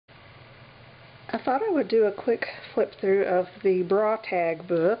I thought I would do a quick flip through of the bra tag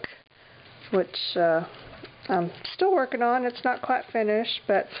book, which I'm still working on. It's not quite finished,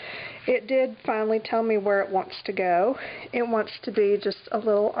 but it did finally tell me where it wants to go. It wants to be just a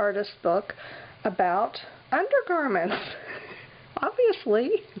little artist book about undergarments,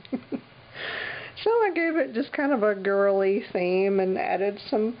 obviously. So I gave it just kind of a girly theme and added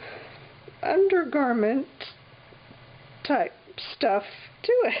some undergarment type stuff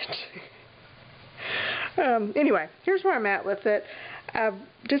to it. Anyway, here's where I'm at with it. I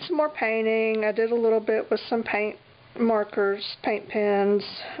did some more painting. I did a little bit with some paint markers, paint pens.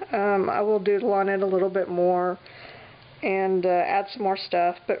 I will doodle on it a little bit more and add some more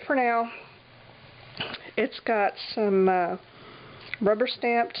stuff. But for now, it's got some rubber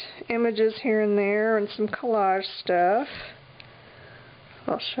stamped images here and there and some collage stuff.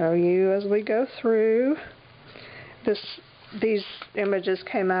 I'll show you as we go through. These images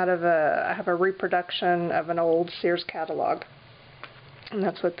came out of I have a reproduction of an old Sears catalog, and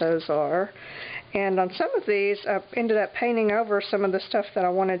that's what those are. And on some of these, I ended up painting over some of the stuff that I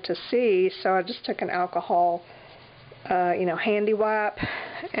wanted to see, so I just took an alcohol, handy wipe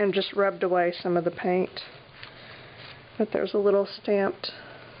and just rubbed away some of the paint. But there's a little stamped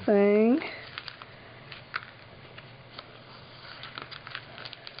thing.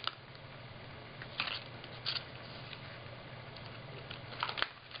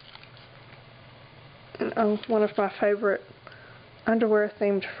 And one of my favorite underwear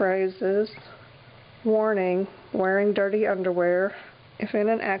themed phrases, warning, wearing dirty underwear. If in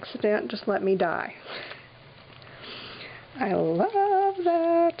an accident, just let me die. I love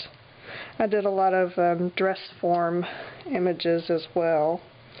that. I did a lot of dress form images as well.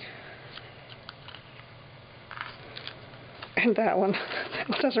 And that one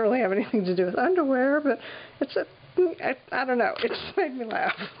doesn't really have anything to do with underwear, but it's I don't know, it just made me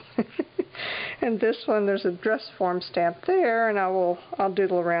laugh. And this one, there's a dress form stamp there, and I'll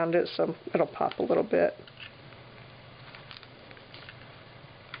doodle around it so it'll pop a little bit.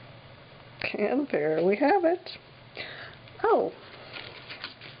 And there we have it. Oh,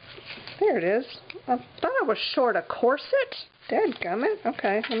 there it is. I thought I was short a corset. Dadgummit.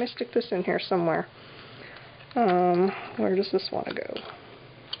 Okay, let me stick this in here somewhere. Where does this want to go?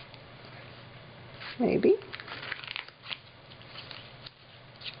 Maybe.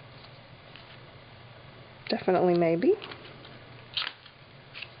 Definitely maybe.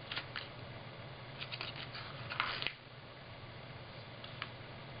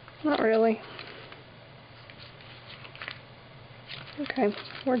 Not really. Okay,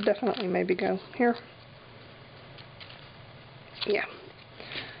 where'd definitely maybe go? Here? Yeah.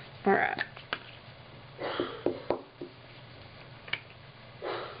 Alright.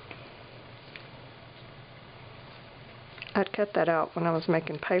 I'd cut that out when I was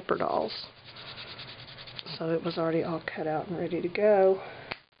making paper dolls. So it was already all cut out and ready to go.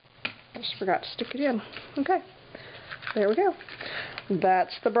 I just forgot to stick it in. Okay, there we go.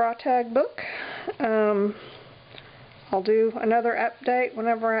 That's the bra tag book. I'll do another update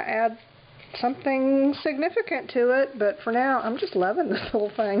whenever I add something significant to it, but for now, I'm just loving this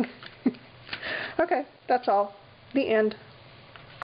whole thing. Okay, that's all. The end.